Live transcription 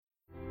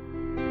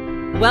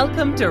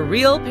Welcome to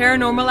Real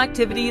Paranormal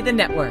Activity, the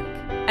network.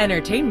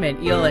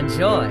 Entertainment you'll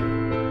enjoy.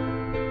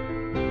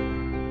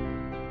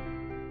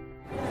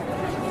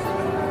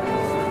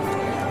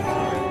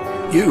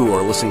 You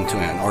are listening to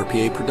an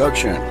RPA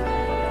production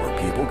where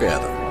people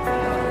gather.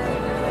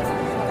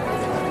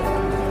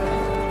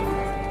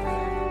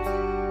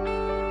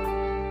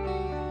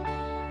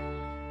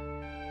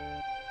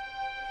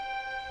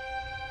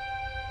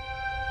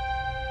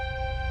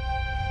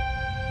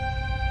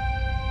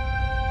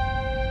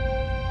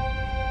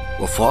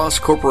 LaFosse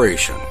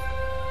Corporation,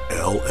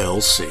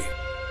 LLC.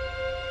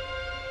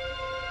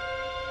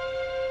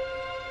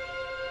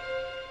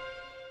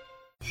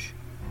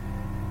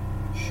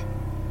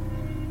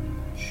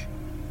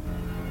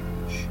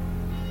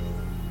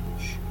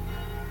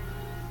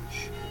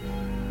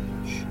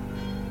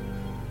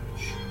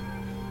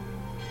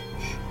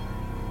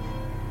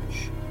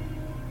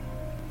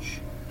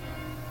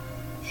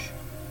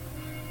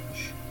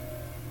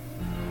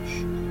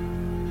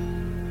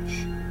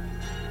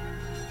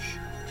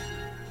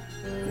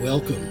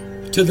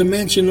 Welcome to the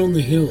Mansion on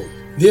the Hill.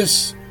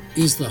 This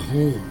is the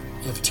home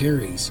of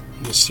Terry's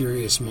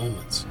Mysterious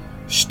Moments.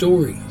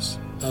 Stories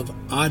of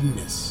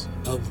oddness,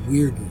 of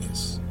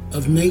weirdness,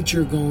 of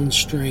nature gone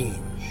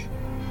strange.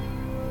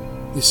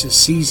 This is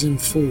Season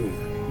 4.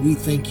 We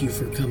thank you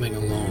for coming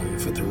along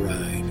for the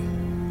ride.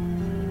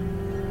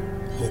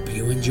 Hope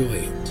you enjoy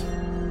it.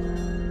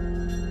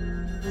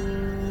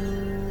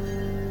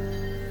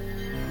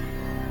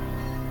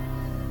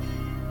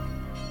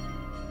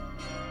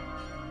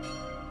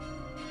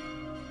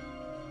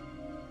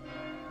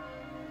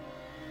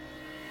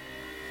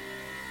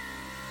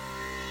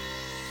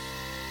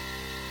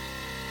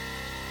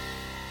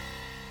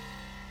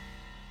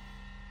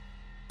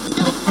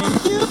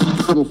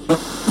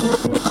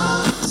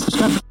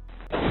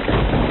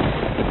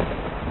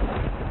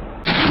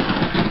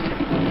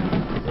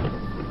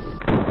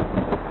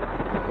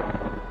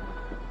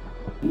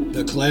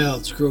 The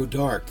clouds grow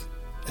dark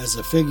as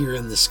a figure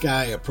in the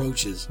sky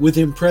approaches with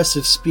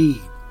impressive speed.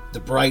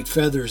 The bright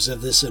feathers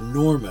of this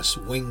enormous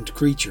winged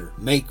creature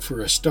make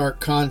for a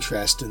stark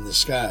contrast in the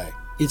sky.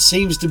 It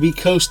seems to be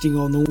coasting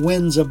on the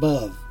winds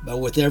above, but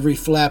with every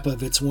flap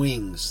of its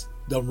wings,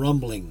 the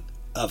rumbling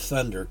of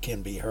thunder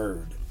can be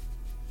heard.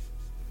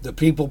 The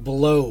people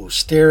below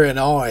stare in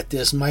awe at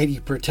this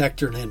mighty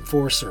protector and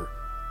enforcer.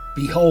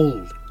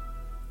 Behold,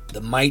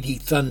 the mighty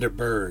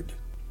Thunderbird.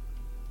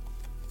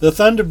 The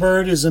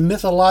Thunderbird is a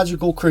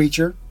mythological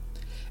creature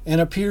and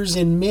appears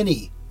in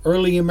many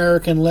early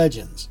American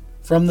legends.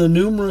 From the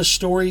numerous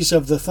stories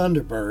of the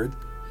Thunderbird,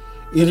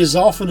 it is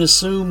often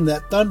assumed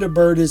that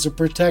Thunderbird is a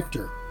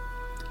protector,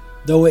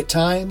 though at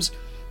times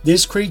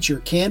this creature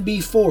can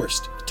be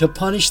forced to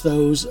punish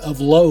those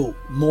of low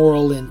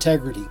moral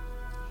integrity.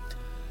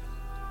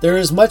 There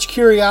is much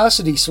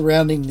curiosity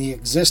surrounding the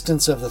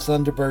existence of the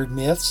Thunderbird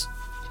myths.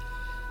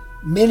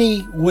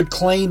 Many would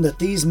claim that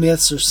these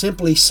myths are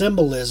simply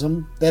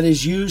symbolism that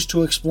is used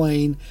to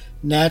explain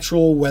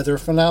natural weather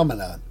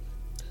phenomena.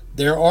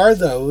 There are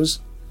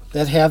those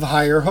that have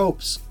higher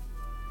hopes.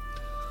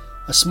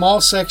 A small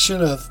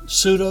section of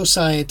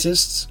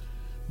pseudoscientists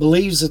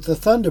believes that the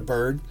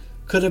Thunderbird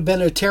could have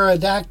been a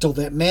pterodactyl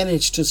that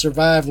managed to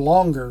survive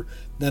longer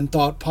than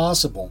thought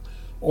possible,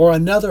 or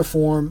another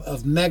form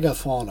of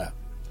megafauna.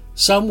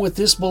 Some with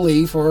this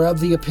belief are of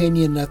the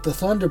opinion that the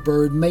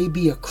Thunderbird may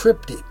be a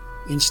cryptid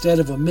instead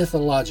of a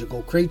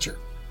mythological creature,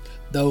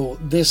 though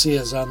this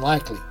is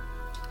unlikely.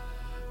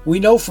 We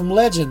know from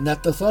legend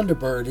that the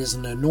Thunderbird is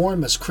an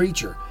enormous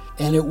creature,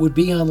 and it would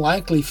be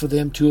unlikely for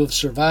them to have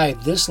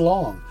survived this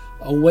long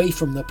away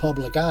from the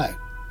public eye.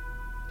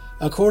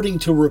 According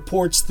to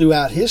reports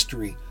throughout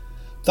history,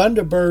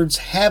 Thunderbirds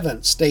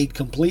haven't stayed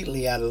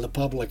completely out of the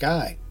public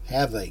eye,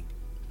 have they?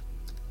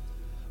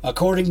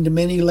 According to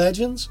many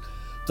legends,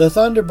 the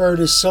Thunderbird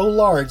is so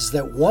large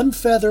that one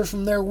feather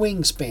from their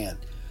wingspan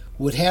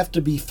would have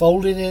to be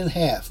folded in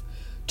half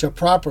to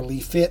properly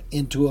fit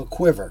into a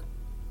quiver.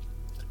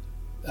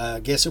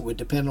 I guess it would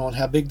depend on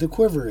how big the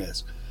quiver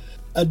is.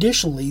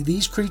 Additionally,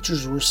 these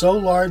creatures were so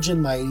large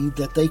and mighty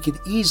that they could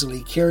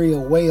easily carry a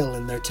whale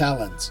in their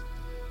talons.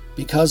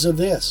 Because of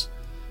this,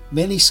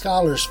 many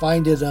scholars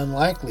find it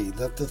unlikely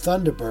that the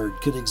Thunderbird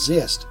could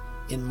exist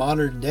in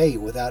modern day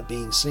without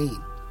being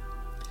seen.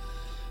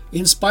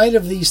 In spite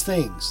of these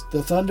things, the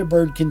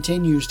Thunderbird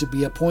continues to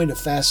be a point of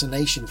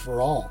fascination for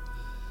all.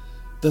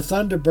 The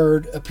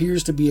Thunderbird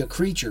appears to be a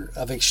creature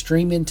of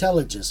extreme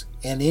intelligence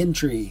and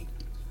intrigue.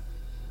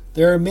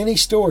 There are many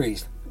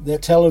stories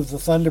that tell of the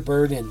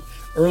Thunderbird in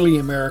early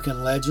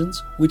American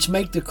legends, which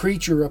make the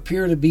creature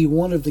appear to be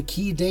one of the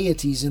key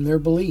deities in their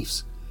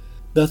beliefs.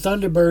 The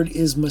Thunderbird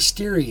is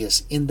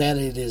mysterious in that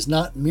it is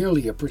not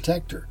merely a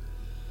protector,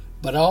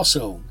 but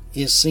also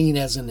is seen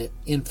as an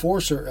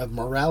enforcer of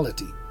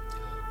morality,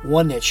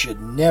 one that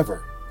should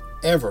never,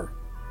 ever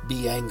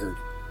be angered.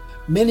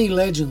 Many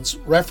legends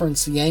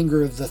reference the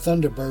anger of the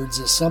Thunderbirds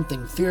as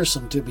something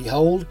fearsome to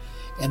behold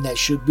and that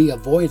should be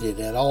avoided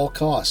at all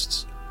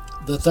costs.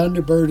 The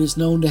Thunderbird is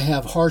known to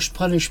have harsh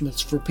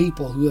punishments for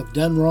people who have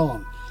done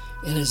wrong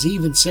and is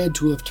even said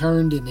to have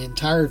turned an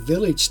entire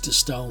village to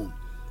stone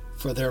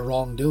for their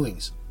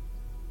wrongdoings.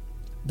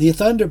 The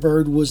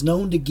Thunderbird was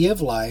known to give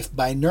life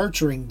by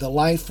nurturing the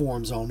life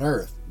forms on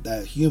Earth,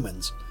 the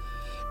humans,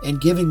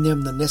 and giving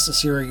them the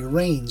necessary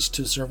rains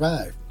to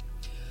survive.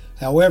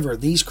 However,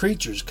 these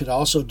creatures could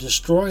also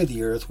destroy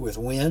the Earth with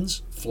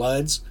winds,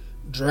 floods,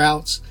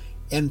 droughts,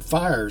 and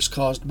fires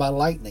caused by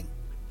lightning.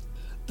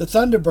 The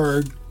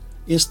Thunderbird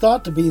is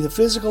thought to be the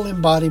physical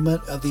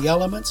embodiment of the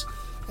elements,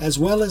 as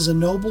well as a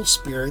noble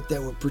spirit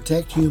that would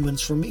protect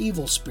humans from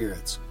evil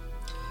spirits.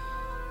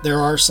 There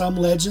are some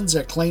legends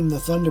that claim the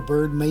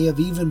Thunderbird may have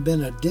even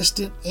been a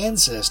distant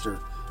ancestor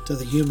to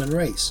the human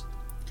race.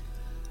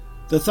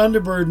 The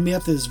Thunderbird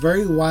myth is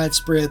very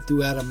widespread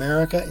throughout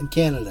America and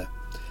Canada.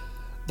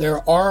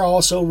 There are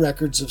also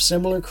records of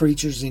similar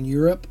creatures in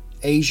Europe,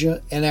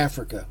 Asia, and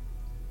Africa.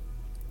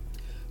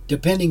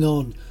 Depending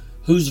on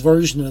whose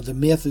version of the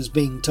myth is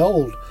being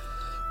told,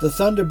 the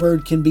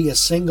Thunderbird can be a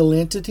single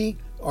entity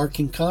or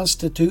can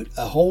constitute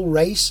a whole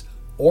race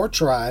or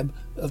tribe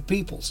of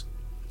peoples.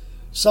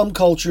 Some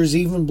cultures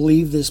even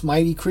believe this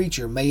mighty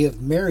creature may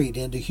have married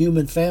into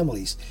human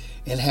families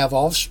and have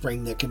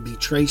offspring that can be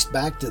traced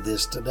back to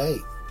this today.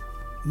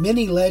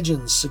 Many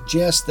legends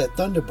suggest that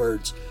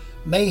Thunderbirds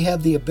may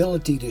have the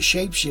ability to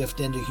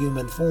shapeshift into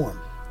human form.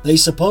 They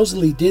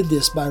supposedly did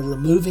this by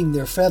removing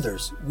their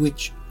feathers,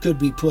 which could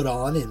be put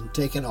on and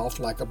taken off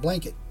like a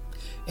blanket,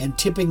 and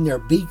tipping their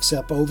beaks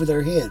up over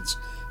their heads,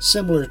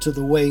 similar to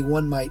the way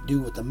one might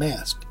do with a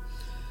mask.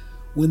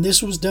 When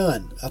this was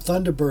done, a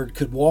Thunderbird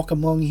could walk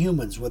among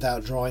humans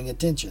without drawing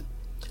attention.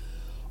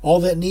 All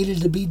that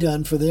needed to be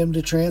done for them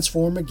to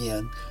transform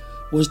again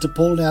was to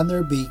pull down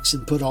their beaks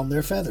and put on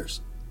their feathers.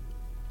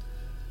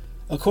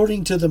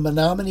 According to the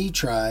Menominee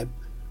tribe,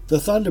 the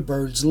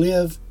Thunderbirds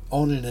live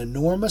on an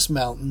enormous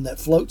mountain that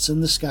floats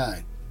in the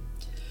sky.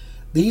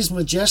 These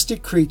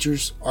majestic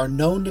creatures are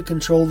known to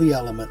control the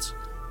elements,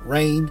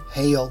 rain,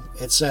 hail,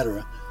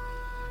 etc.,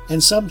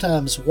 and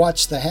sometimes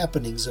watch the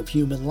happenings of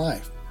human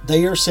life.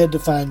 They are said to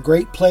find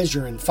great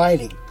pleasure in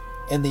fighting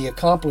and the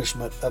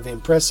accomplishment of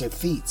impressive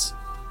feats.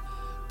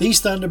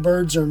 These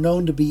Thunderbirds are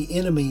known to be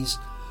enemies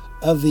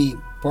of the,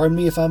 pardon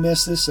me if I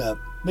mess this up,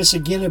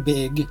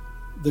 Mississauga,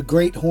 the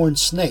great horned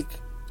snake,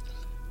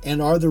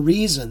 and are the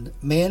reason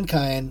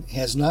mankind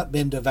has not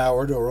been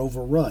devoured or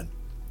overrun.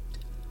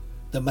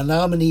 The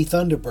Menominee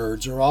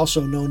Thunderbirds are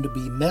also known to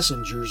be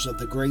messengers of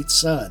the great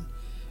sun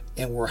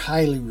and were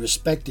highly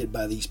respected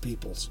by these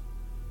peoples.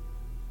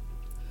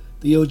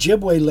 The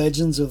Ojibwe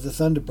legends of the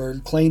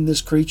Thunderbird claim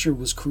this creature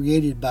was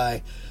created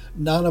by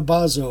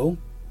Nanabazo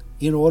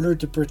in order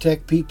to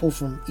protect people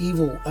from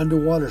evil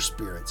underwater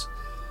spirits.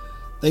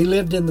 They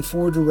lived in the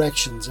four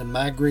directions and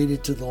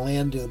migrated to the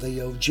land of the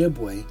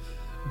Ojibwe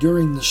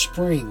during the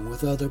spring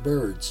with other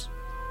birds.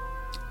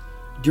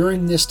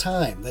 During this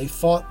time, they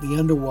fought the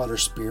underwater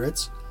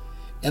spirits,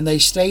 and they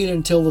stayed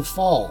until the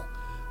fall,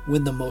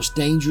 when the most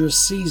dangerous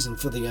season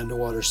for the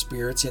underwater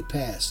spirits had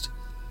passed.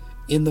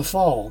 In the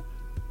fall,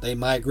 they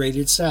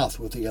migrated south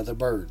with the other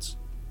birds.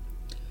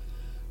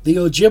 The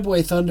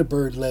Ojibwe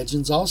Thunderbird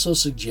legends also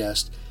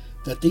suggest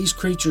that these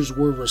creatures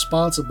were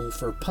responsible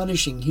for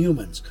punishing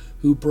humans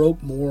who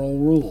broke moral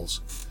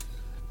rules.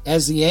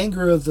 As the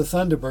anger of the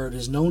Thunderbird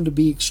is known to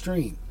be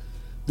extreme,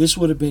 this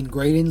would have been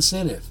great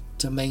incentive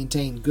to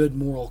maintain good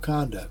moral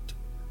conduct.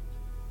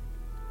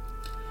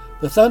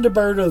 The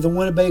Thunderbird of the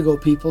Winnebago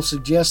people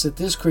suggests that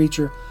this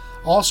creature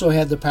also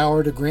had the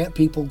power to grant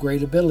people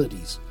great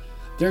abilities.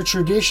 Their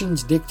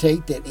traditions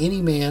dictate that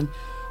any man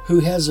who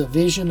has a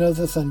vision of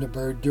the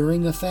Thunderbird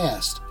during a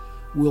fast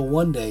will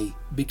one day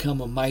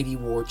become a mighty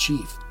war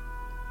chief.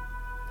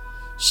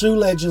 Sioux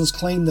legends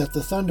claim that the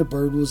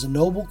Thunderbird was a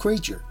noble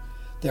creature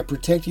that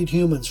protected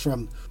humans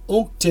from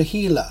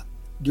Uktahila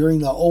during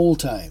the old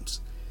times.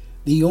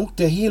 The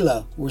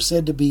Uktahila were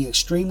said to be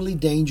extremely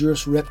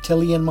dangerous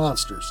reptilian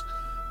monsters.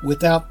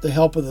 Without the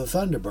help of the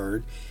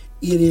Thunderbird,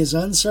 it is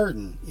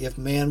uncertain if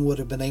man would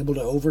have been able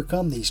to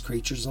overcome these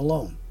creatures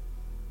alone.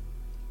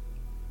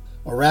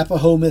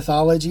 Arapaho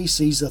mythology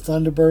sees the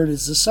Thunderbird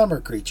as the summer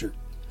creature.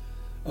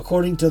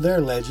 According to their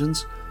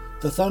legends,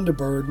 the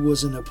Thunderbird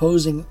was an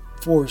opposing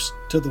force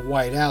to the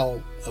white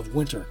owl of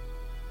winter.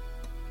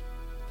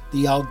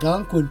 The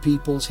Algonquin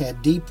peoples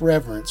had deep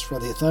reverence for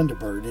the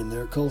Thunderbird in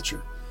their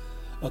culture.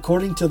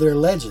 According to their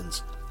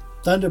legends,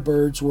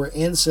 Thunderbirds were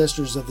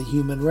ancestors of the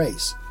human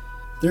race.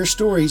 Their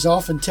stories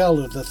often tell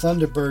of the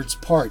Thunderbird's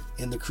part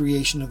in the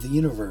creation of the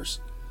universe.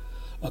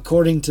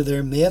 According to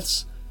their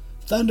myths,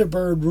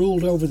 Thunderbird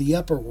ruled over the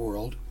upper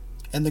world,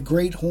 and the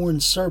great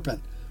horned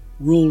serpent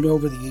ruled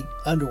over the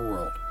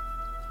underworld.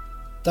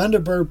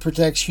 Thunderbird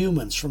protects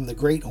humans from the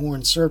great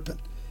horned serpent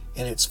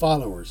and its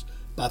followers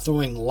by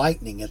throwing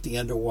lightning at the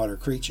underwater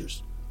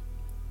creatures.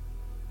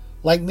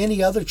 Like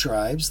many other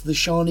tribes, the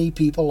Shawnee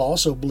people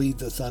also believed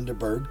the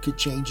Thunderbird could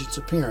change its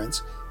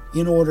appearance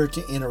in order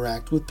to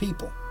interact with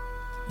people.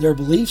 Their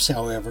beliefs,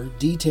 however,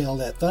 detail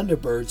that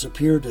Thunderbirds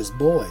appeared as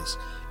boys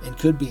and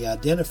could be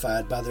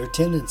identified by their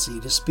tendency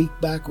to speak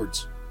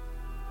backwards.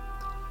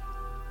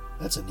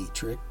 That's a neat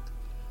trick.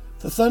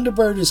 The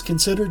thunderbird is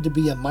considered to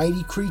be a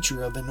mighty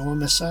creature of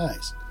enormous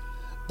size.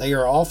 They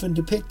are often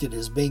depicted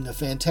as being a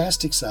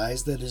fantastic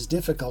size that is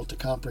difficult to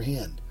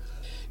comprehend.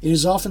 It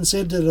is often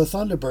said that a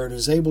thunderbird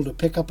is able to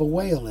pick up a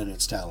whale in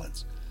its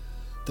talons.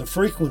 The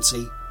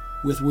frequency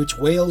with which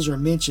whales are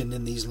mentioned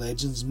in these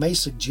legends may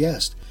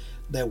suggest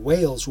that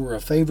whales were a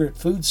favorite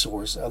food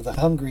source of the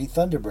hungry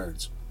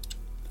thunderbirds.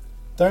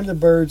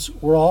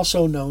 Thunderbirds were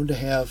also known to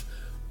have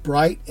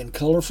bright and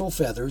colorful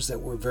feathers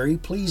that were very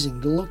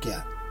pleasing to look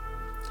at.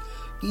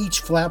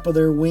 Each flap of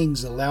their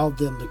wings allowed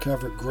them to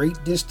cover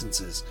great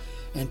distances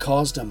and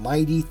caused a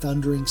mighty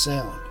thundering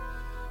sound,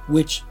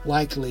 which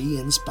likely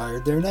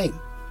inspired their name.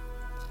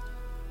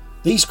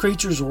 These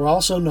creatures were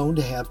also known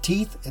to have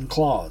teeth and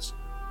claws.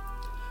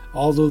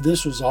 Although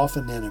this was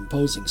often an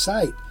imposing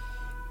sight,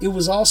 it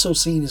was also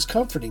seen as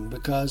comforting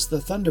because the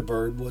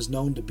thunderbird was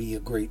known to be a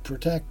great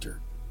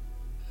protector.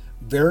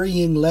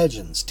 Varying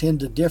legends tend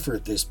to differ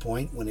at this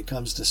point when it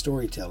comes to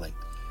storytelling.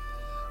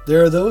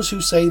 There are those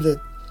who say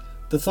that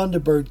the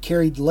thunderbird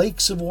carried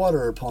lakes of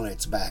water upon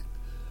its back.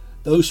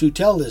 Those who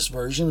tell this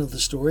version of the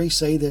story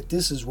say that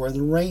this is where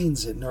the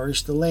rains that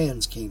nourished the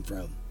lands came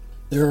from.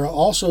 There are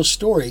also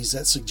stories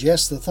that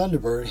suggest the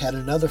thunderbird had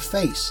another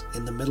face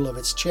in the middle of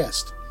its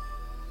chest.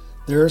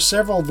 There are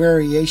several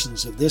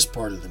variations of this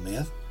part of the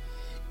myth.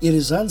 It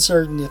is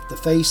uncertain if the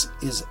face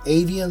is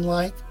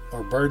avian-like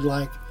or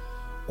bird-like,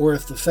 or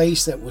if the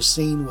face that was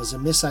seen was a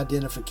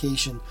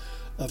misidentification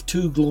of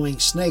two glowing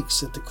snakes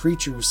that the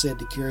creature was said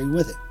to carry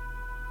with it.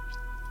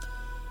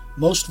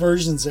 Most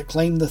versions that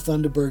claim the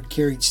thunderbird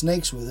carried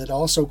snakes with it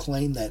also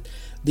claim that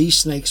these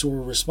snakes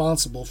were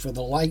responsible for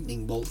the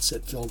lightning bolts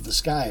that filled the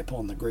sky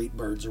upon the great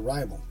bird's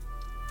arrival.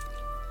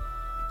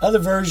 Other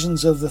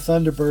versions of the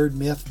thunderbird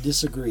myth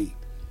disagree.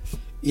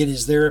 It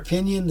is their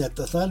opinion that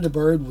the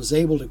thunderbird was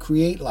able to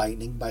create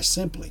lightning by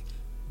simply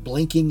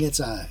blinking its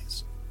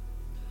eyes.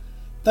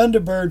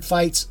 Thunderbird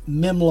fights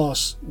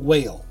Memlos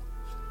whale.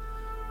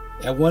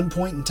 At one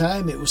point in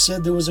time, it was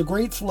said there was a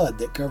great flood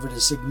that covered a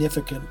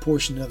significant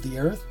portion of the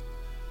earth.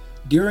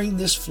 During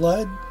this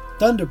flood,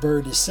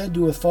 Thunderbird is said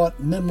to have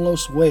fought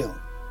Memlos whale.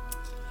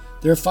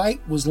 Their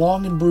fight was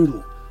long and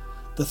brutal.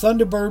 The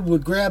Thunderbird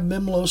would grab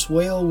Memlos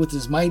whale with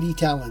his mighty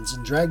talons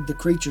and drag the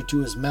creature to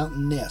his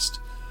mountain nest.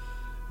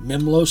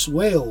 Memlos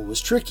whale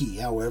was tricky,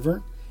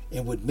 however,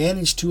 and would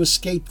manage to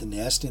escape the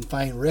nest and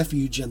find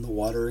refuge in the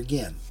water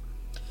again.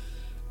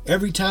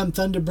 Every time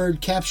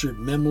Thunderbird captured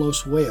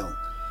Memlos whale,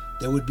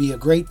 there would be a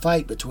great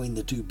fight between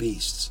the two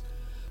beasts.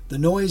 The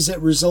noise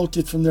that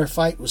resulted from their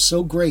fight was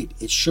so great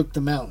it shook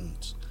the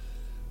mountains.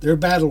 Their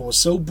battle was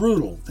so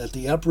brutal that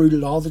they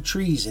uprooted all the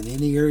trees in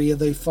any area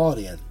they fought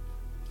in.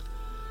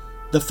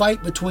 The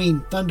fight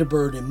between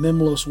Thunderbird and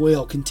Memlos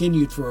whale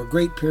continued for a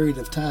great period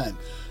of time,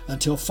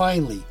 until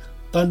finally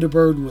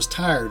Thunderbird was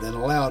tired and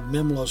allowed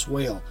Memlos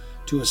whale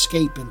to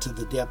escape into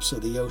the depths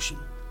of the ocean.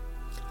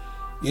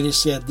 It is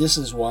said this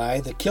is why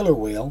the killer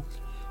whale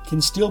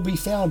can still be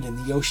found in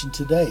the ocean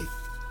today,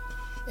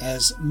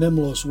 as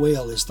Memlos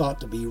whale is thought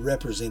to be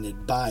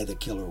represented by the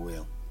killer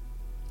whale.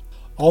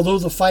 Although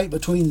the fight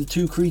between the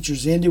two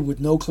creatures ended with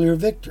no clear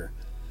victor,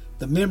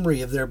 the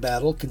memory of their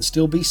battle can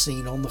still be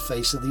seen on the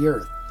face of the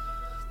earth.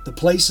 The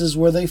places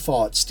where they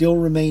fought still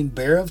remain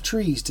bare of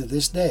trees to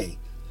this day,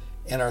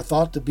 and are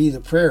thought to be the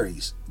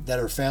prairies that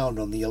are found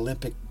on the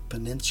Olympic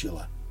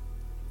Peninsula.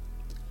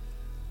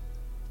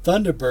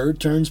 Thunderbird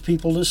turns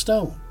people to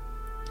stone.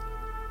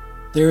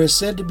 There is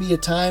said to be a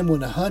time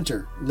when a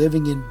hunter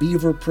living in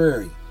Beaver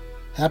Prairie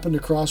happened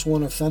across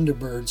one of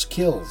Thunderbird's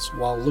kills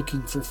while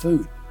looking for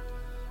food.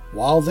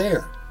 While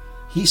there,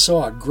 he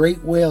saw a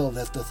great whale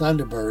that the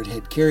Thunderbird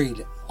had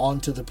carried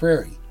onto the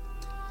prairie.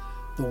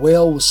 The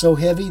whale was so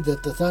heavy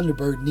that the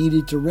Thunderbird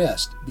needed to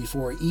rest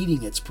before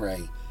eating its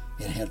prey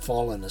and had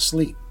fallen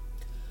asleep.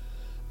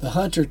 The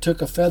hunter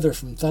took a feather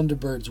from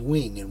Thunderbird's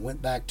wing and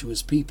went back to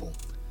his people.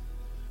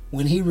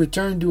 When he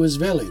returned to his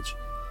village,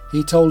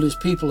 he told his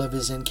people of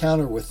his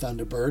encounter with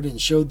Thunderbird and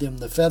showed them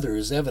the feather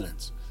as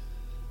evidence.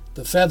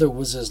 The feather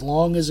was as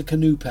long as a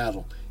canoe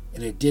paddle,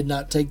 and it did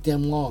not take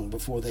them long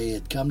before they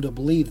had come to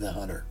believe the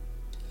hunter.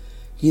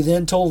 He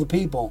then told the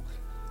people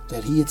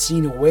that he had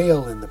seen a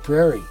whale in the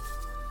prairie,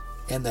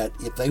 and that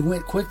if they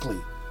went quickly,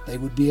 they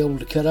would be able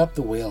to cut up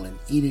the whale and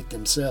eat it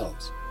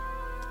themselves.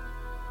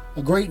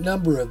 A great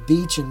number of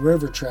beach and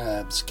river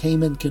tribes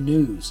came in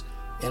canoes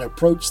and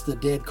approached the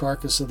dead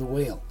carcass of the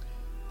whale.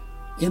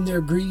 In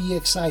their greedy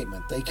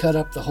excitement, they cut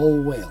up the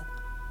whole whale.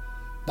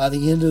 By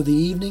the end of the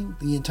evening,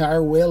 the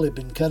entire whale had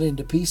been cut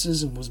into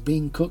pieces and was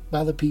being cooked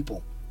by the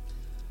people.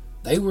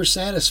 They were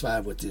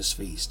satisfied with this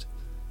feast,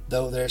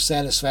 though their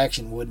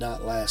satisfaction would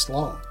not last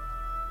long.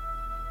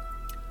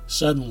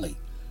 Suddenly,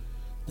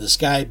 the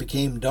sky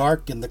became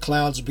dark and the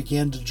clouds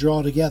began to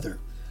draw together.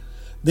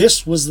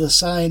 This was the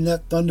sign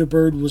that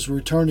Thunderbird was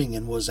returning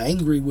and was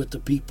angry with the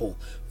people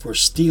for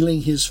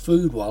stealing his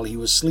food while he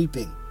was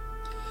sleeping.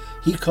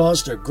 He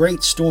caused a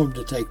great storm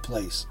to take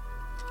place.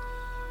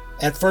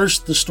 At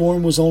first, the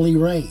storm was only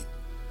rain.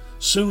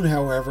 Soon,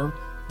 however,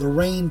 the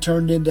rain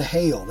turned into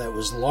hail that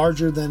was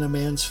larger than a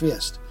man's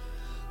fist.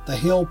 The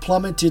hail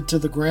plummeted to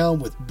the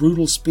ground with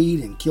brutal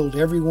speed and killed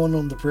everyone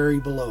on the prairie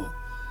below.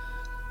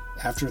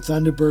 After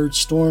Thunderbird's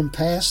storm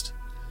passed,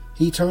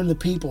 he turned the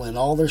people and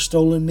all their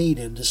stolen meat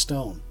into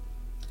stone.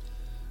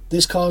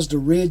 This caused a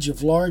ridge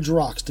of large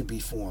rocks to be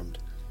formed.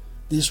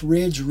 This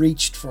ridge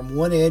reached from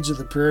one edge of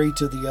the prairie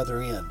to the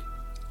other end.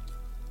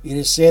 It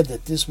is said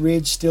that this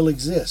ridge still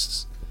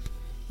exists.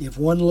 If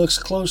one looks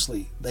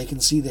closely, they can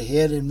see the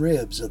head and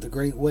ribs of the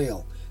great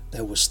whale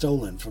that was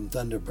stolen from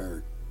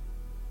Thunderbird.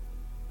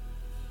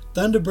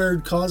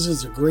 Thunderbird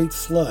causes a great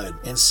flood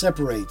and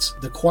separates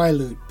the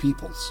Quileute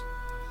peoples.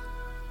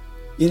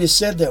 It is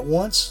said that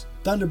once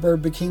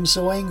Thunderbird became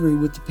so angry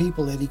with the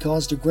people that he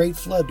caused a great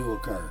flood to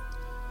occur.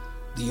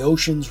 The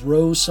oceans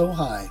rose so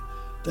high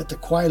that the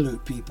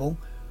Quileute people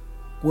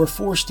were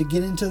forced to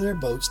get into their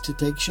boats to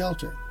take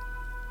shelter.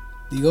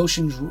 The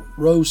oceans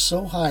rose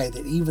so high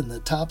that even the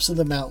tops of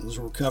the mountains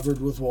were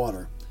covered with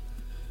water.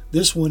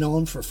 This went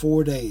on for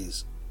 4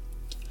 days.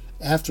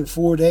 After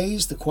 4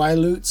 days, the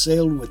Quileute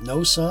sailed with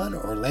no sun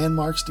or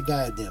landmarks to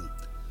guide them.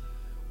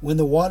 When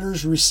the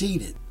waters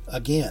receded,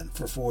 again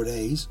for 4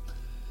 days,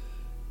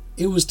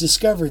 it was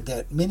discovered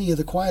that many of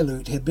the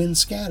Quileute had been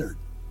scattered.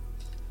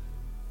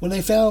 When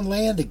they found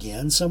land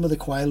again, some of the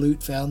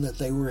Quileute found that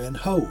they were in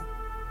Ho,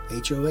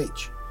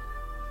 H-O-H,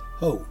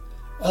 Ho.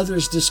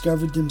 Others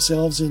discovered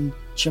themselves in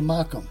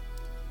Chimacum.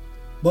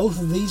 Both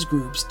of these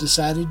groups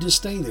decided to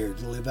stay there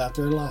to live out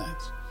their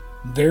lives.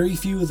 Very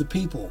few of the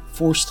people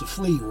forced to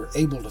flee were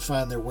able to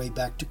find their way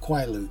back to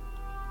Quileute.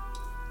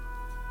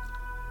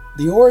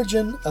 The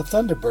origin of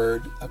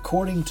Thunderbird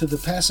according to the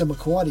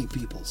Passamaquoddy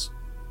peoples.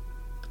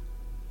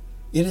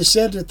 It is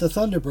said that the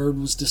Thunderbird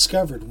was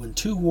discovered when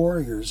 2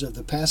 warriors of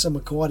the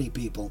Passamaquoddy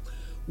people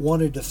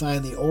wanted to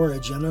find the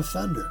origin of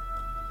thunder.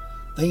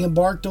 They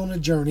embarked on a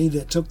journey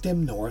that took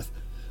them north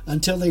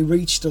until they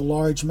reached a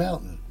large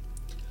mountain.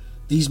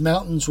 These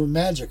mountains were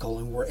magical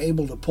and were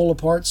able to pull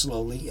apart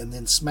slowly and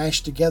then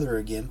smash together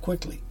again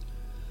quickly.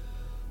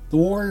 The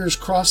warriors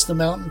crossed the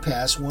mountain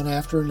pass one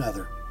after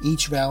another,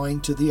 each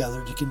vowing to the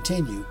other to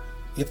continue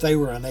if they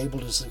were unable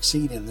to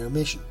succeed in their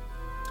mission.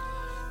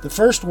 The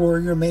first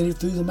warrior made it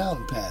through the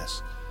mountain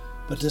pass,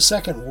 but the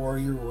second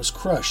warrior was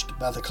crushed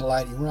by the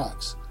colliding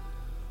rocks.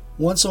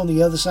 Once on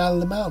the other side of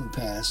the mountain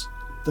pass,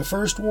 the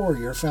first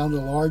warrior found a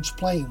large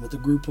plain with a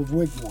group of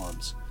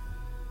wigwams.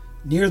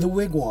 Near the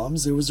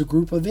wigwams there was a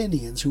group of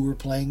Indians who were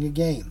playing a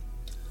game.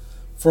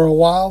 For a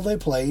while they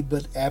played,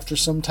 but after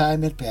some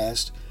time had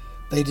passed,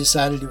 they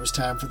decided it was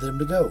time for them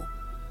to go.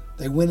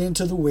 They went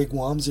into the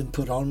wigwams and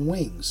put on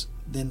wings,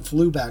 then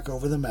flew back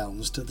over the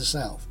mountains to the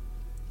south.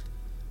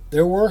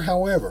 There were,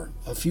 however,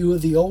 a few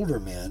of the older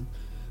men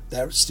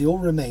that still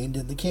remained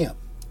in the camp.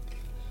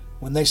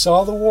 When they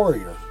saw the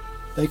warrior,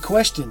 they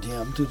questioned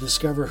him to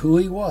discover who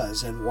he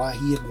was and why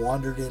he had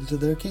wandered into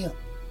their camp.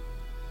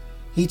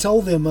 He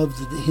told them of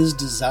his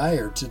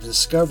desire to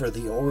discover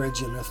the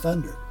origin of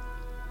thunder.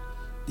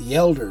 The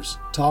elders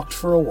talked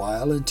for a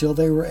while until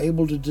they were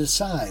able to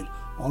decide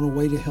on a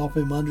way to help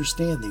him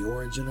understand the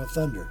origin of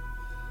thunder.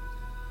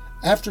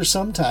 After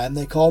some time,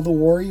 they called the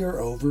warrior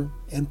over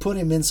and put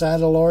him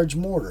inside a large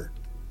mortar.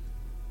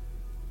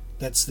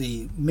 That's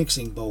the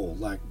mixing bowl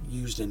like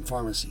used in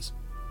pharmacies.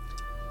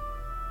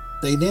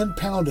 They then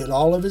pounded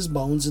all of his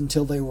bones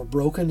until they were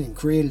broken and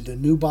created a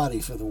new body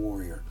for the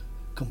warrior,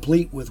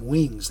 complete with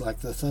wings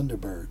like the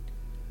Thunderbird.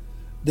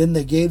 Then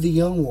they gave the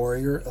young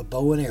warrior a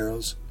bow and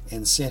arrows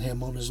and sent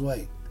him on his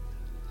way.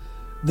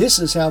 This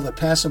is how the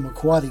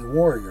Passamaquoddy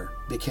warrior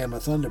became a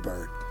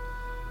Thunderbird.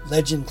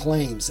 Legend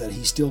claims that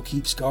he still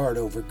keeps guard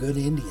over good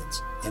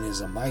Indians and is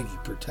a mighty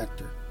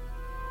protector.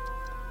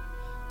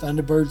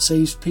 Thunderbird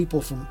saves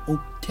people from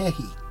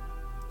Unktehi.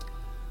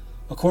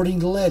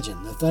 According to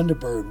legend, the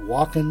Thunderbird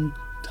Wakan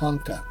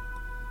Tanka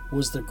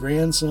was the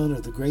grandson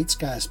of the great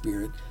sky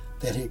spirit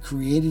that had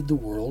created the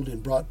world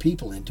and brought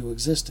people into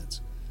existence.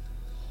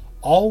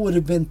 All would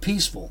have been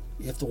peaceful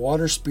if the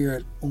water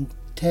spirit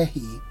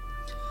Unktehi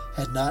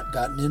had not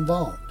gotten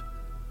involved.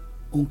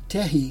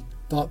 Unktehi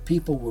thought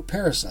people were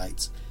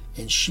parasites,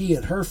 and she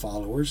and her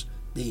followers,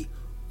 the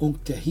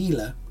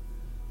Unktehila,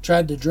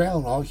 tried to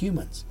drown all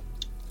humans.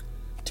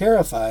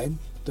 Terrified,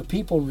 the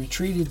people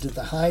retreated to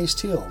the highest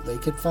hill they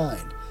could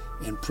find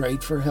and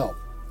prayed for help.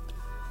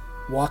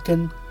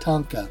 Wakan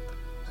Tanka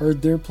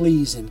heard their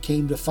pleas and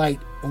came to fight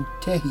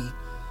Unktehi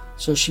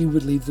so she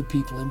would leave the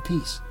people in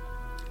peace.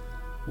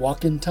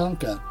 Wakan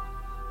Tanka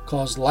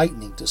caused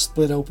lightning to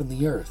split open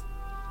the earth.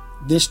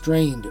 This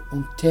drained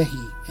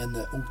Unktehi and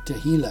the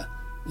Unktehila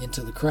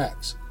into the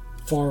cracks,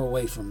 far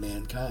away from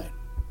mankind.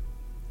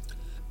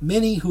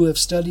 Many who have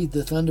studied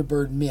the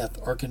Thunderbird myth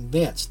are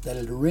convinced that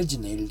it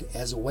originated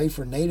as a way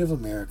for Native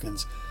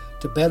Americans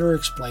to better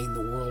explain the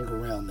world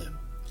around them.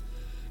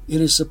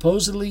 It is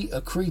supposedly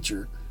a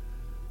creature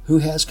who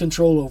has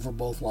control over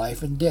both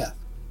life and death.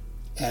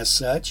 As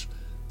such,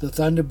 the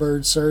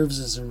Thunderbird serves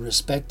as a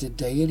respected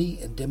deity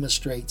and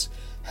demonstrates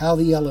how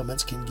the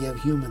elements can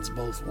give humans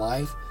both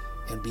life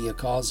and be a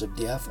cause of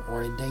death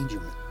or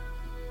endangerment.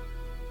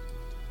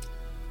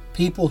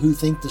 People who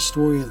think the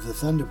story of the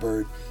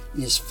Thunderbird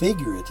is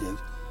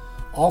figurative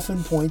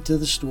often point to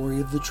the story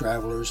of the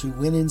travelers who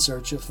went in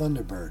search of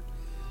Thunderbird.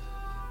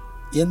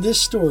 In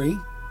this story,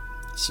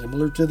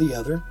 similar to the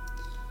other,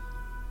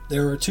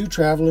 there are two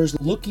travelers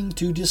looking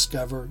to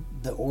discover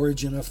the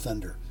origin of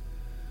thunder.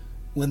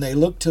 When they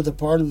look to the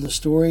part of the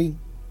story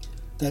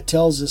that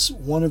tells us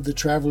one of the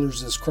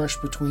travelers is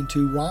crushed between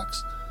two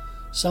rocks,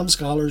 some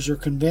scholars are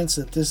convinced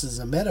that this is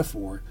a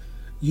metaphor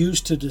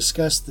used to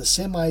discuss the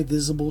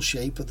semi-visible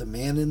shape of the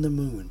man in the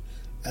moon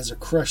as a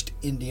crushed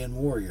Indian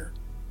warrior.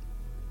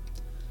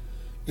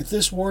 If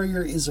this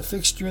warrior is a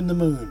fixture in the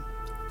moon,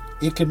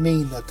 it could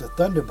mean that the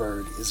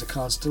Thunderbird is a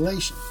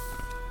constellation.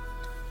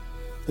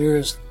 There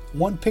is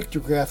one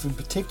pictograph in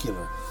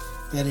particular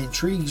that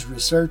intrigues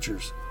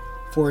researchers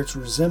for its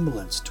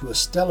resemblance to a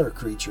stellar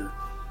creature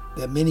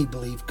that many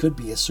believe could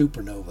be a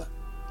supernova.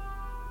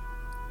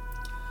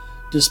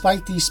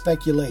 Despite these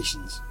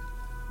speculations,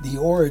 the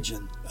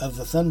origin of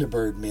the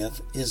Thunderbird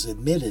myth is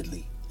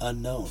admittedly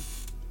unknown.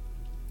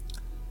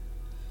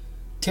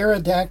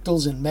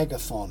 Pterodactyls and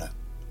megafauna.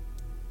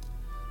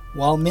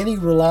 While many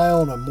rely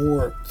on a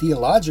more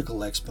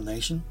theological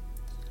explanation,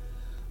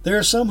 there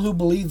are some who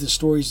believe the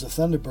stories of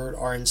Thunderbird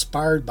are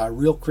inspired by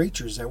real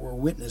creatures that were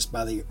witnessed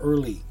by the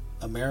early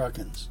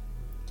Americans.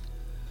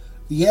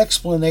 The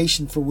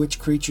explanation for which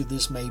creature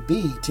this may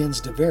be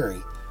tends to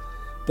vary,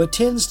 but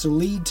tends to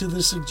lead to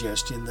the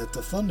suggestion that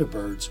the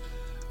Thunderbirds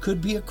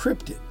could be a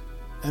cryptid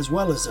as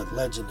well as a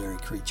legendary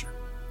creature.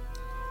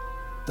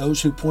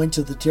 Those who point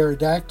to the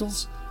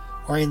pterodactyls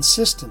are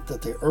insistent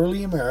that the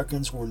early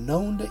Americans were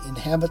known to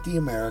inhabit the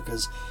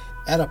Americas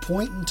at a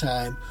point in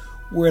time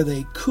where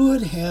they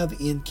could have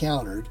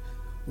encountered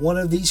one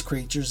of these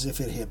creatures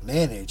if it had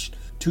managed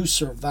to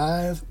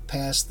survive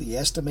past the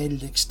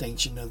estimated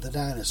extinction of the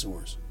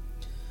dinosaurs.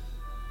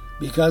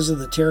 Because of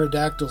the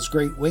pterodactyl's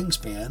great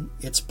wingspan,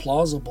 it's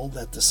plausible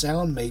that the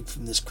sound made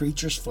from this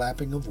creature's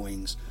flapping of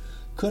wings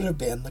could have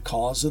been the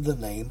cause of the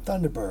name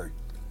Thunderbird.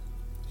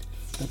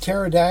 The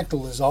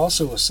pterodactyl is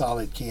also a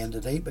solid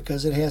candidate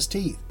because it has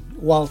teeth.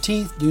 While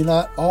teeth do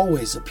not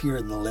always appear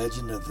in the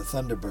legend of the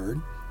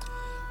Thunderbird,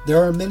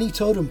 there are many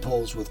totem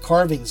poles with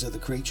carvings of the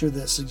creature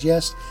that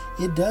suggest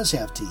it does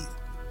have teeth.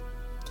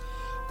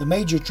 The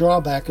major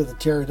drawback of the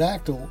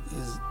pterodactyl,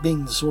 is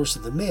being the source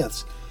of the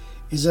myths,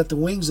 is that the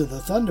wings of the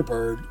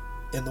Thunderbird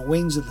and the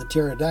wings of the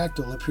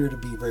pterodactyl appear to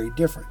be very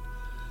different.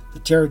 The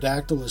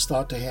pterodactyl is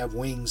thought to have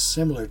wings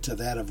similar to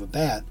that of a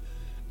bat,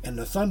 and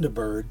the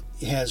Thunderbird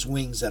has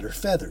wings that are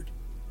feathered.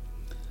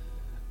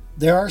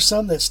 There are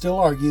some that still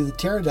argue the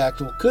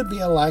pterodactyl could be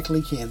a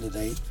likely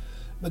candidate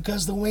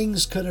because the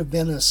wings could have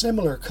been a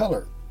similar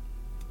color,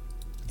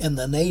 and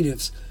the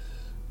natives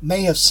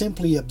may have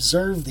simply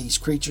observed these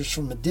creatures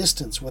from a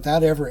distance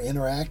without ever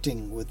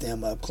interacting with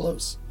them up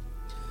close.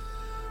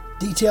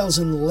 Details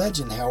in the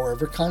legend,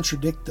 however,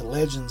 contradict the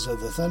legends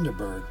of the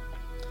Thunderbird,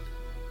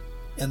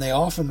 and they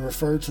often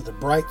refer to the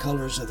bright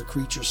colors of the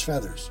creature's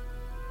feathers.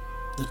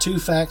 The two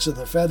facts of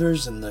the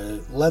feathers and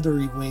the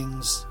leathery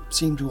wings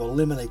seem to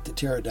eliminate the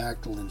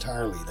pterodactyl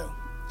entirely, though.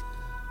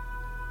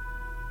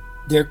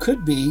 There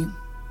could be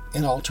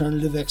an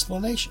alternative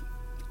explanation,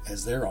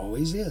 as there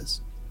always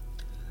is.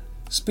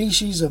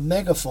 Species of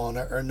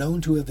megafauna are known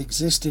to have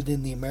existed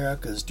in the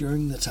Americas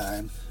during the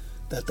time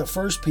that the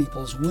first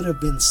peoples would have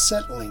been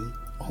settling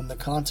on the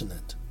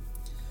continent,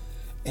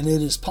 and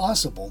it is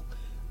possible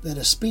that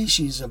a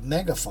species of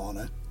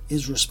megafauna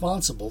is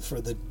responsible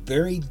for the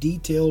very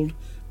detailed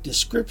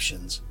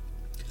descriptions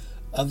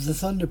of the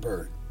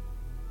Thunderbird.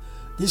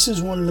 This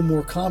is one of the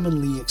more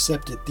commonly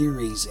accepted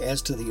theories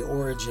as to the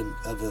origin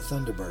of the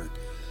Thunderbird,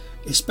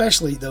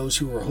 especially those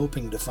who are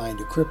hoping to find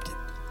a cryptid.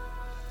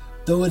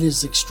 Though it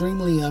is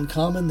extremely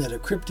uncommon that a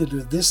cryptid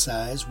of this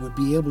size would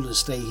be able to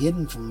stay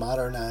hidden from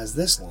modern eyes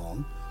this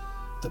long,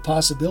 the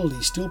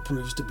possibility still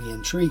proves to be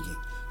intriguing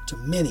to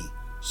many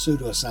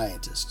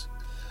pseudoscientists.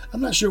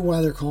 I'm not sure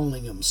why they're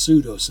calling them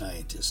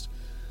pseudoscientists.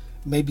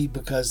 Maybe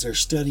because they're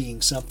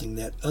studying something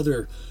that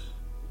other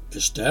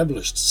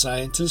established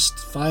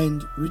scientists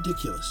find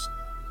ridiculous.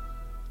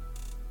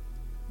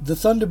 The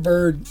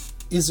Thunderbird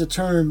is a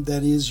term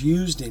that is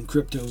used in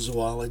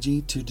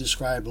cryptozoology to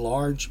describe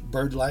large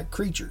bird-like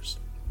creatures.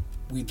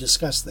 We've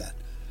discussed that.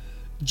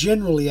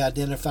 Generally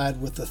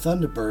identified with the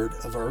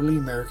Thunderbird of early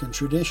American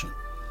tradition.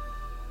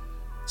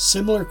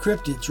 Similar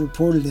cryptids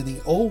reported in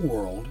the Old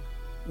World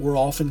were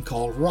often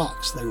called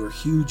rocs. They were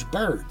huge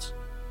birds.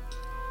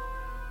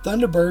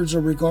 Thunderbirds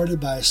are regarded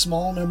by a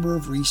small number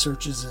of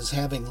researchers as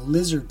having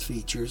lizard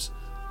features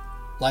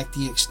like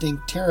the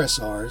extinct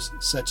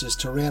pterosaurs, such as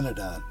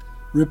Pteranodon.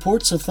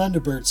 Reports of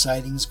Thunderbird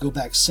sightings go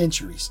back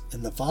centuries,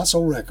 and the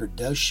fossil record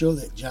does show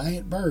that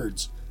giant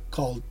birds,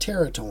 called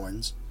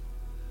teratorns,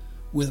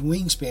 with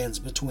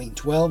wingspans between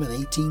 12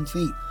 and 18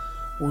 feet,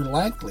 were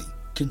likely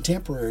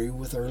contemporary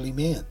with early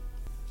man.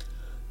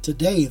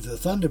 Today, the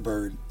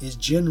Thunderbird is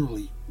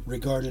generally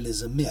regarded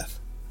as a myth.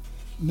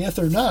 Myth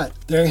or not,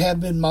 there have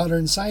been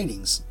modern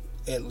sightings,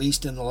 at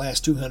least in the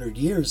last 200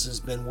 years. There's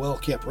been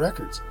well-kept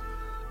records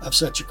of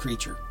such a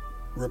creature,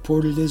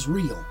 reported as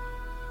real,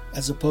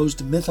 as opposed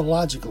to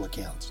mythological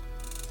accounts.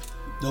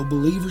 though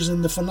believers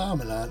in the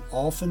phenomenon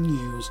often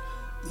use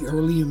the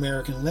early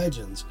American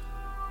legends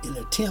in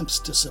attempts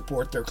to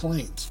support their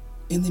claims.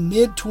 In the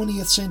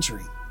mid-20th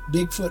century,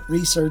 Bigfoot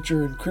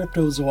researcher and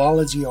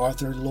cryptozoology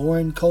author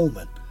Loren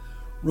Coleman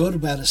wrote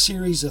about a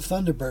series of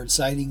Thunderbird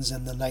sightings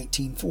in the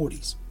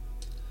 1940s.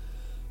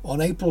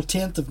 On April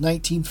 10th of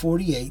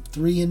 1948,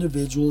 3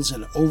 individuals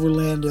in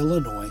Overland,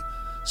 Illinois,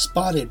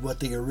 spotted what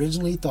they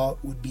originally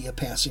thought would be a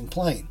passing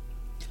plane.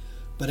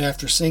 But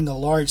after seeing a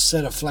large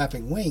set of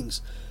flapping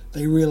wings,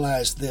 they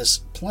realized this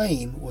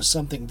plane was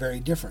something very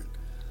different.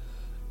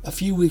 A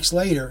few weeks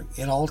later,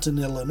 in Alton,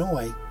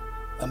 Illinois,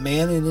 a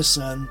man and his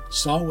son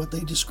saw what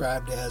they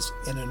described as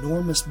an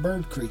enormous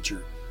bird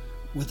creature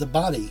with a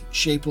body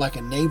shaped like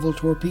a naval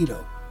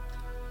torpedo.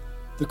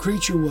 The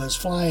creature was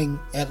flying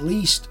at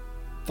least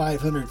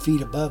 500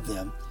 feet above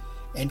them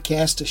and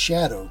cast a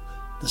shadow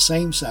the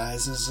same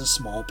size as a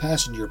small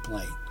passenger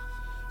plane.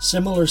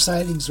 Similar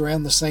sightings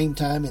around the same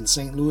time in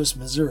St. Louis,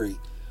 Missouri,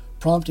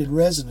 prompted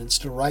residents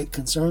to write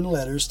concerned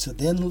letters to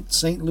then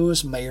St.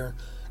 Louis Mayor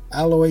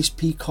Alois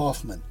P.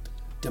 Kaufman,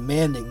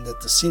 demanding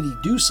that the city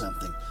do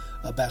something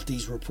about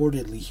these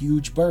reportedly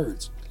huge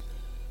birds.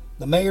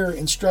 The mayor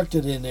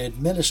instructed an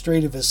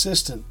administrative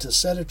assistant to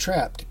set a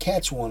trap to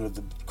catch one of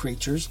the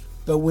creatures,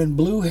 but when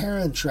blue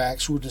heron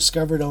tracks were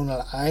discovered on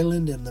an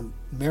island in the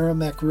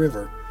Merrimack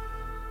River,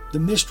 the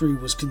mystery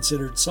was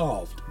considered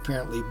solved.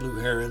 Apparently, blue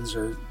herons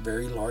are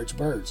very large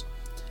birds.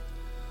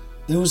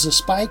 There was a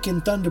spike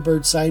in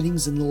Thunderbird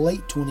sightings in the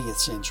late 20th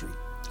century.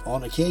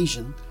 On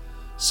occasion,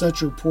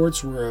 such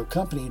reports were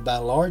accompanied by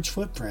large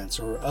footprints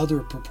or other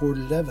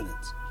purported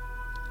evidence.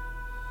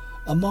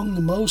 Among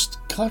the most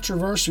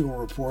controversial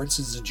reports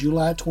is the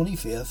July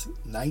 25,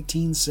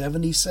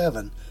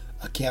 1977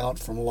 account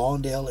from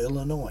Lawndale,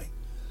 Illinois.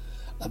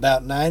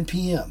 About 9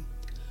 p.m.,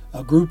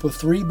 a group of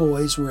 3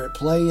 boys were at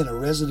play in a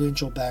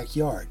residential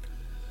backyard.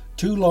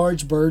 2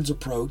 large birds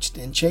approached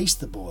and chased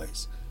the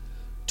boys.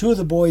 2 of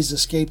the boys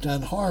escaped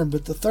unharmed,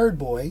 but the third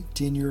boy,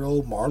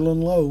 10-year-old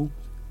Marlon Lowe,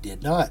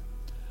 did not.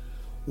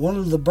 One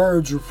of the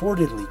birds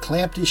reportedly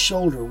clamped his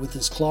shoulder with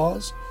his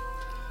claws,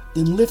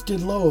 then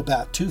lifted Lowe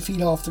about 2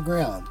 feet off the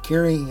ground,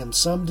 carrying him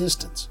some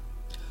distance.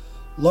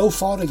 Lowe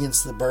fought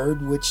against the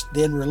bird, which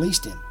then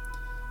released him.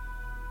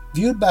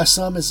 Viewed by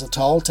some as a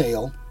tall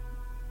tale,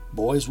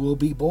 boys will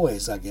be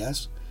boys, I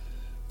guess,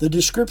 the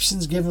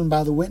descriptions given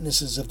by the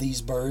witnesses of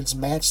these birds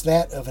match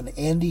that of an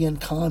Andean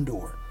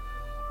condor,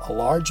 a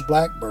large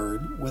black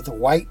bird with a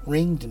white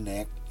ringed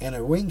neck and a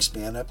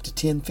wingspan up to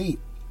 10 feet.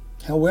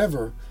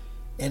 However,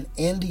 an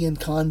Andean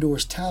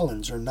condor's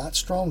talons are not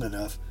strong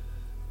enough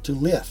to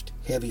lift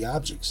heavy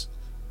objects.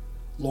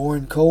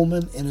 Loren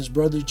Coleman and his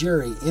brother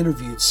Jerry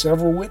interviewed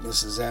several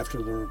witnesses after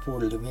the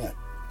reported event.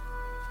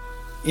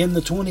 In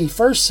the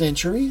 21st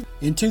century,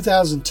 in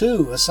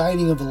 2002, a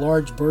sighting of a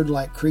large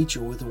bird-like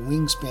creature with a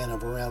wingspan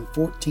of around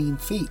 14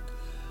 feet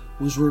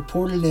was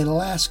reported in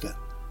Alaska.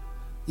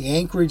 The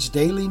Anchorage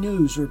Daily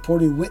News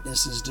reported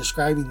witnesses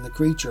describing the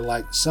creature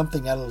like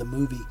something out of the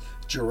movie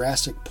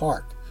Jurassic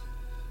Park.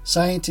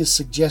 Scientists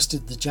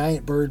suggested the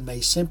giant bird may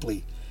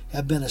simply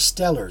have been a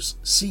Steller's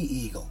sea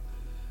eagle,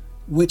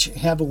 which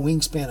have a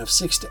wingspan of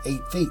 6 to 8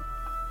 feet.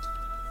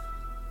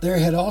 There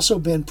had also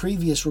been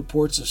previous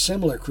reports of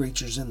similar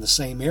creatures in the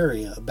same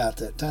area about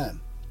that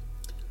time.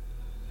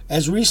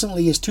 As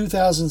recently as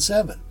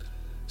 2007,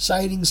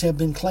 sightings have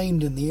been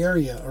claimed in the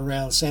area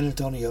around San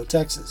Antonio,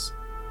 Texas.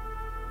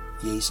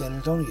 Yay, San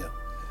Antonio.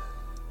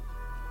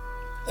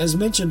 As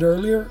mentioned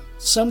earlier,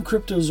 some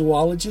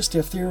cryptozoologists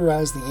have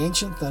theorized the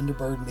ancient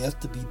Thunderbird myth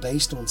to be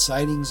based on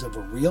sightings of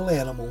a real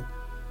animal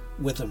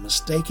with a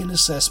mistaken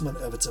assessment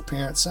of its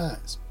apparent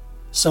size.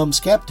 Some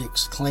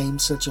skeptics claim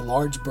such a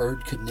large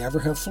bird could never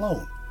have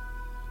flown,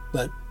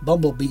 but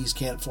bumblebees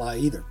can't fly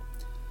either.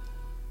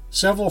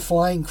 Several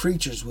flying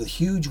creatures with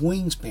huge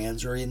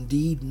wingspans are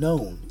indeed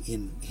known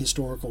in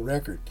historical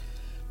record.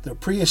 The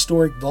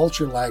prehistoric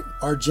vulture-like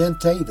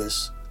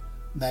Argentavis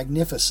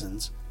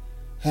magnificens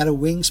had a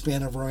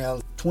wingspan of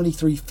around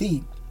 23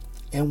 feet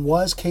and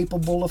was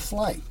capable of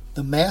flight.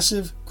 The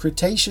massive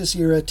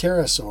Cretaceous-era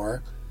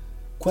pterosaur,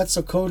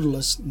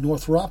 Quetzalcoatlus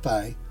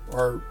northropi,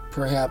 or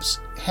perhaps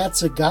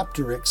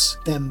Hatzegopteryx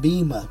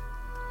thembema,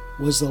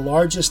 was the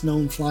largest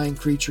known flying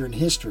creature in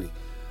history,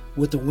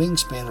 with a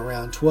wingspan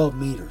around 12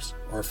 meters,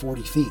 or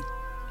 40 feet.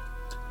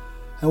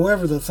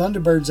 However, the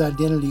Thunderbird's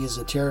identity as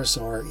a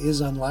pterosaur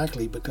is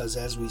unlikely because,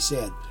 as we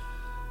said,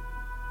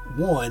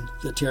 1.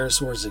 The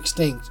pterosaur is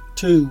extinct.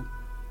 2.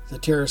 The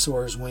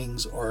pterosaur's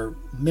wings are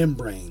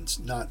membranes,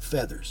 not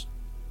feathers.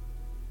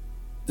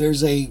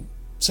 There's a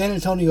San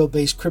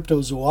Antonio-based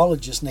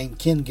cryptozoologist named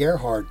Ken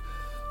Gerhard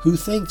who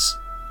thinks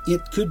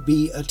it could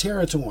be a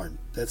teratorn.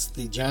 That's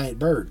the giant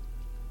bird.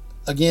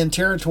 Again,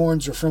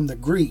 teratorns are from the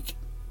Greek,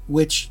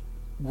 which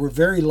were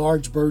very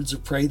large birds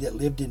of prey that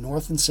lived in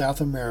North and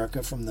South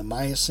America from the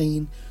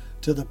Miocene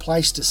to the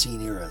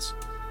Pleistocene eras.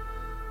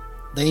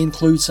 They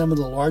include some of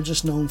the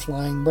largest known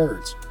flying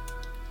birds.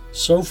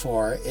 So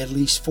far, at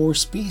least 4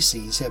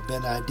 species have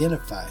been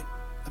identified,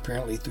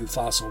 apparently through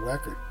fossil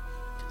record.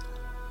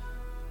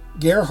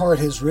 Gerhardt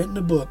has written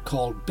a book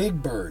called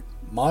Big Bird,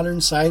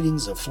 Modern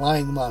Sightings of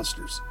Flying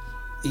Monsters.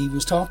 He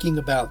was talking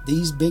about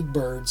these big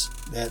birds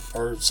that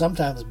are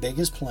sometimes big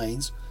as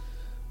planes,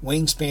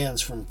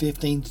 wingspans from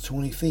 15 to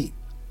 20 feet.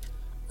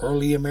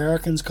 Early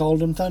Americans called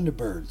them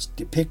thunderbirds,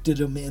 depicted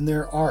them in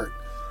their art.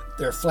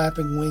 Their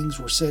flapping wings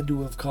were said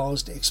to have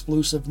caused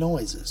explosive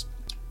noises.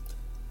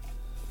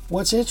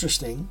 What's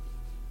interesting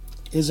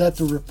is that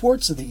the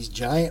reports of these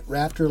giant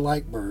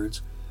raptor-like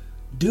birds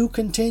do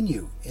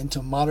continue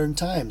into modern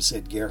times,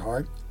 said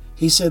Gerhardt.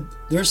 He said,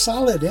 there's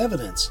solid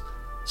evidence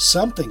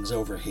something's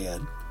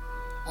overhead.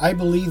 I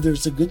believe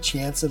there's a good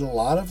chance that a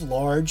lot of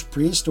large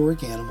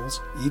prehistoric animals,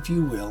 if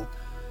you will,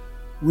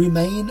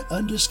 remain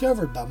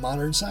undiscovered by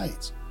modern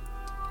science.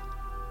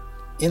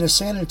 In a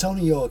San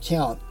Antonio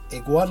account, a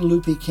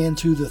Guadalupe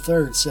Cantu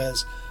III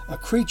says a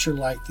creature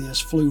like this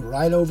flew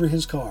right over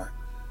his car.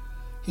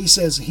 He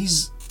says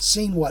he's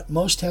seen what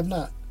most have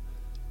not,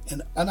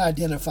 an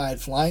unidentified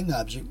flying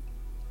object,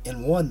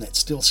 and one that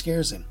still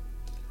scares him.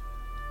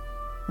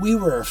 We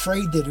were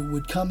afraid that it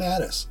would come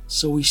at us,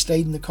 so we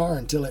stayed in the car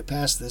until it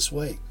passed this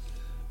way,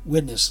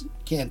 witness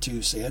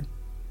Cantu said.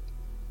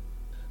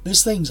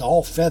 This thing's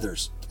all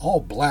feathers, all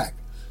black,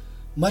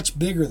 much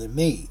bigger than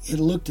me. It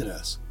looked at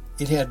us.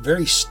 It had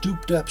very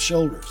stooped up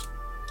shoulders.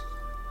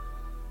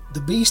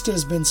 The beast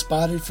has been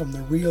spotted from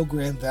the Rio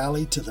Grande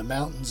Valley to the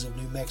mountains of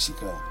New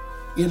Mexico.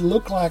 It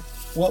looked like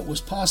what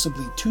was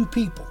possibly two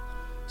people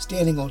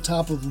standing on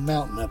top of a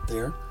mountain up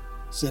there,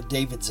 said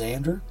David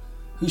Zander,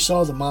 who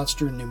saw the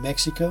monster in New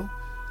Mexico.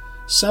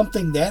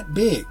 Something that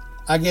big.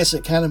 I guess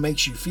it kind of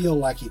makes you feel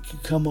like it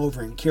could come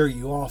over and carry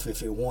you off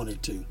if it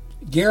wanted to.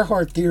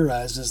 Gerhardt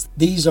theorizes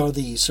these are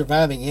the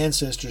surviving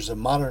ancestors of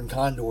modern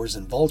condors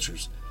and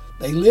vultures.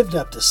 They lived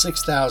up to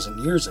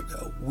 6,000 years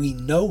ago, we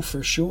know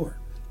for sure,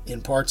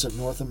 in parts of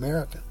North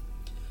America.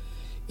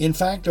 In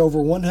fact,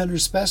 over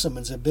 100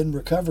 specimens have been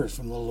recovered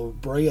from the La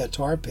Brea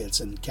tar pits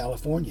in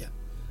California.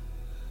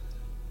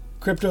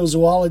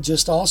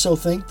 Cryptozoologists also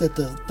think that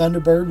the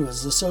thunderbird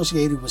was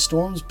associated with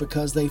storms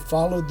because they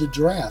followed the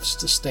drafts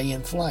to stay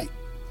in flight,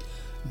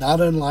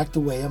 not unlike the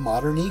way a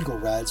modern eagle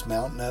rides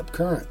mountain-up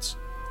currents.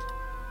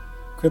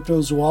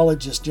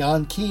 Cryptozoologist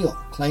John Keel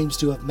claims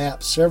to have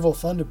mapped several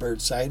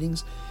thunderbird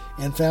sightings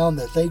and found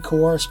that they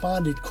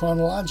corresponded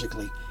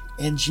chronologically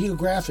and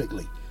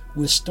geographically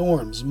with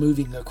storms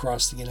moving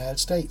across the United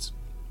States.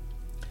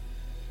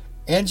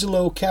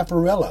 Angelo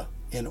Caparella,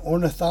 an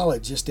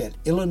ornithologist at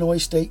Illinois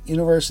State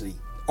University,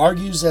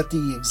 argues that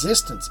the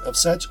existence of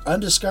such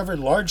undiscovered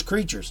large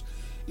creatures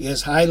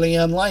is highly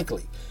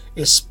unlikely,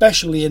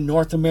 especially in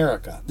North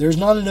America. There's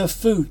not enough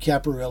food,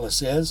 Caparella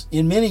says,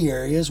 in many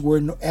areas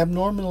where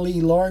abnormally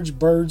large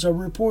birds are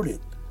reported.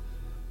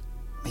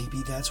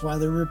 Maybe that's why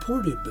they're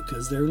reported,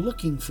 because they're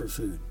looking for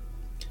food.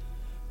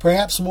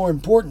 Perhaps more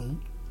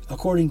important,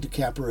 according to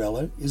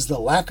Caparella, is the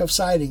lack of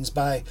sightings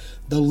by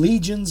the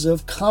legions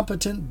of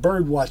competent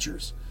bird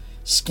watchers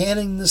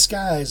scanning the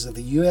skies of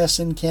the U.S.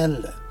 and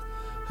Canada,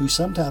 who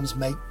sometimes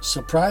make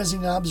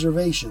surprising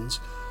observations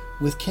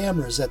with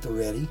cameras at the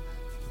ready.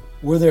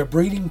 Were there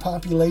breeding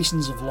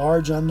populations of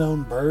large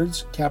unknown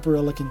birds,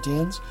 Caparella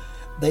contends,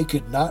 they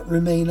could not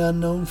remain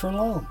unknown for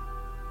long.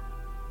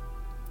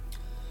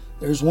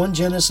 There's one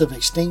genus of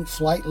extinct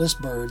flightless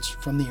birds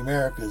from the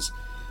Americas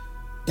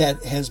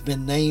that has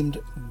been named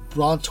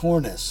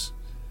Brontornis,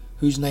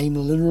 whose name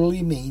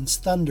literally means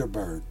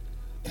thunderbird.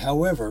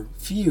 However,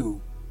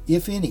 few,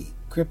 if any,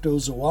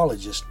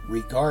 cryptozoologists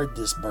regard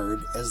this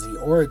bird as the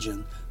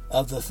origin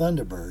of the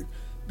thunderbird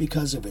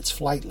because of its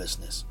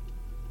flightlessness.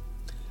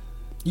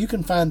 You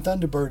can find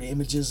thunderbird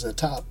images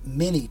atop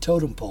many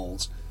totem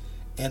poles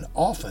and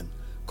often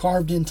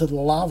carved into the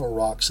lava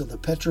rocks of the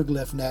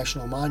Petroglyph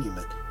National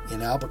Monument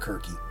in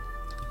Albuquerque.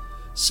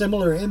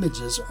 Similar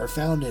images are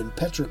found in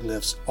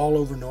petroglyphs all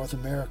over North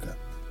America.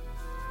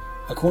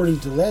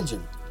 According to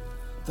legend,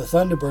 the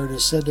thunderbird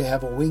is said to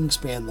have a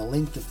wingspan the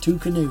length of 2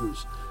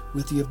 canoes,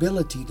 with the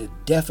ability to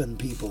deafen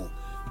people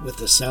with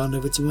the sound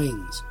of its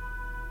wings.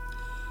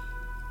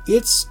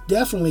 It's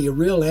definitely a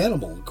real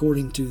animal,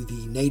 according to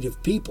the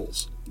native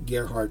peoples,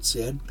 Gerhardt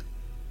said.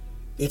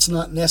 It's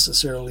not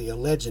necessarily a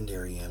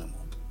legendary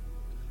animal.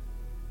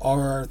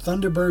 Are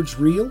thunderbirds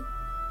real?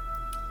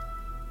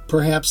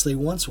 Perhaps they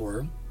once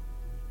were.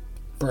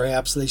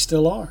 Perhaps they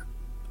still are.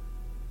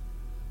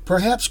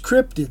 Perhaps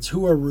cryptids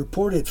who are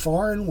reported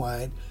far and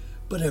wide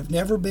but have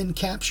never been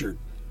captured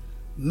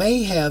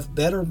may have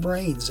better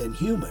brains than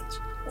humans,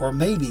 or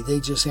maybe they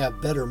just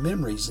have better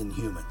memories than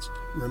humans,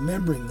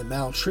 remembering the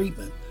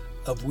maltreatment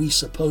of we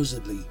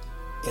supposedly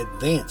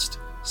advanced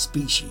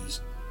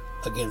species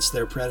against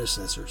their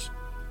predecessors.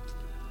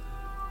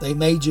 They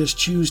may just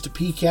choose to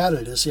peek out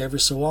at us every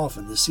so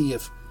often to see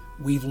if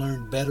we've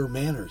learned better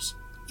manners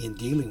in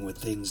dealing with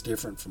things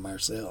different from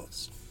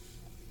ourselves.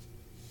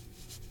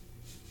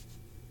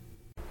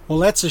 Well,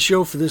 that's the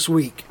show for this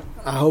week.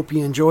 I hope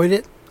you enjoyed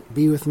it.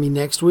 Be with me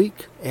next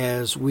week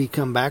as we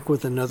come back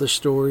with another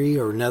story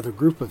or another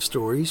group of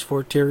stories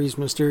for Terry's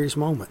Mysterious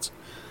Moments.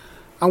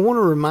 I want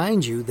to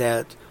remind you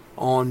that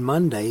on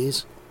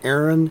Mondays,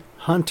 Aaron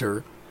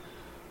Hunter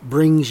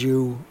brings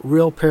you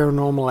Real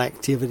Paranormal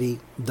Activity,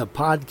 the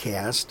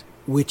podcast,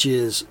 which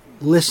is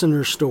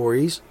listener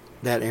stories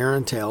that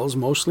Aaron tells,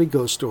 mostly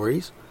ghost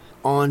stories.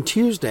 On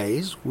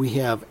Tuesdays, we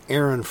have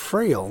Aaron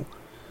Frail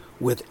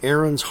with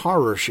Aaron's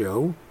Horror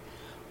Show,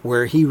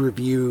 where he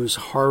reviews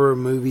horror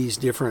movies,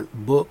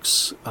 different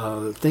books,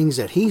 things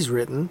that he's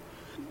written.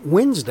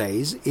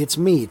 Wednesdays, it's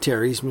me,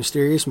 Terry's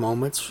Mysterious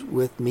Moments,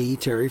 with me,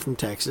 Terry from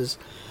Texas,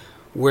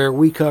 where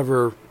we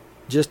cover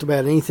just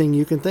about anything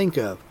you can think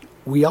of.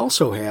 We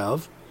also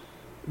have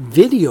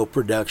video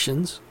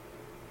productions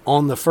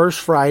on the first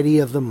Friday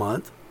of the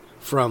month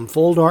from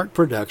Full Dark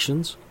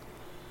Productions,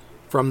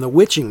 from The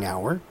Witching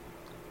Hour,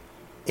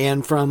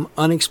 and from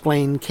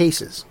Unexplained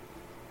Cases.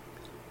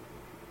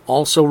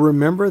 Also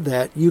remember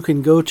that you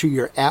can go to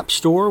your app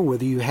store,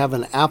 whether you have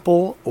an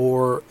Apple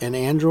or an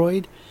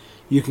Android.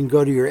 You can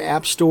go to your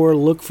app store,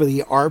 look for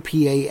the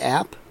RPA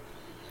app.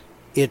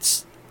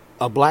 It's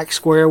a black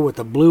square with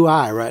a blue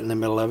eye right in the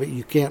middle of it.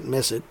 You can't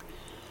miss it.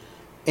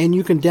 And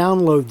you can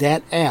download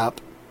that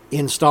app,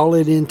 install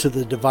it into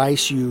the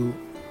device you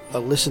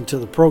listen to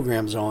the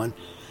programs on,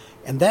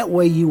 and that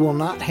way you will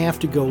not have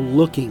to go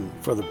looking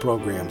for the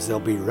programs. They'll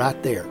be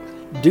right there.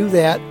 Do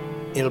that.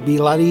 It'll be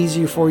a lot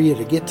easier for you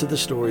to get to the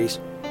stories.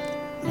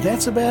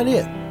 That's about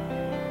it.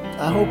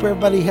 I hope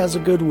everybody has a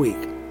good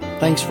week.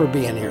 Thanks for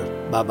being here.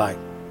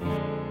 Bye-bye.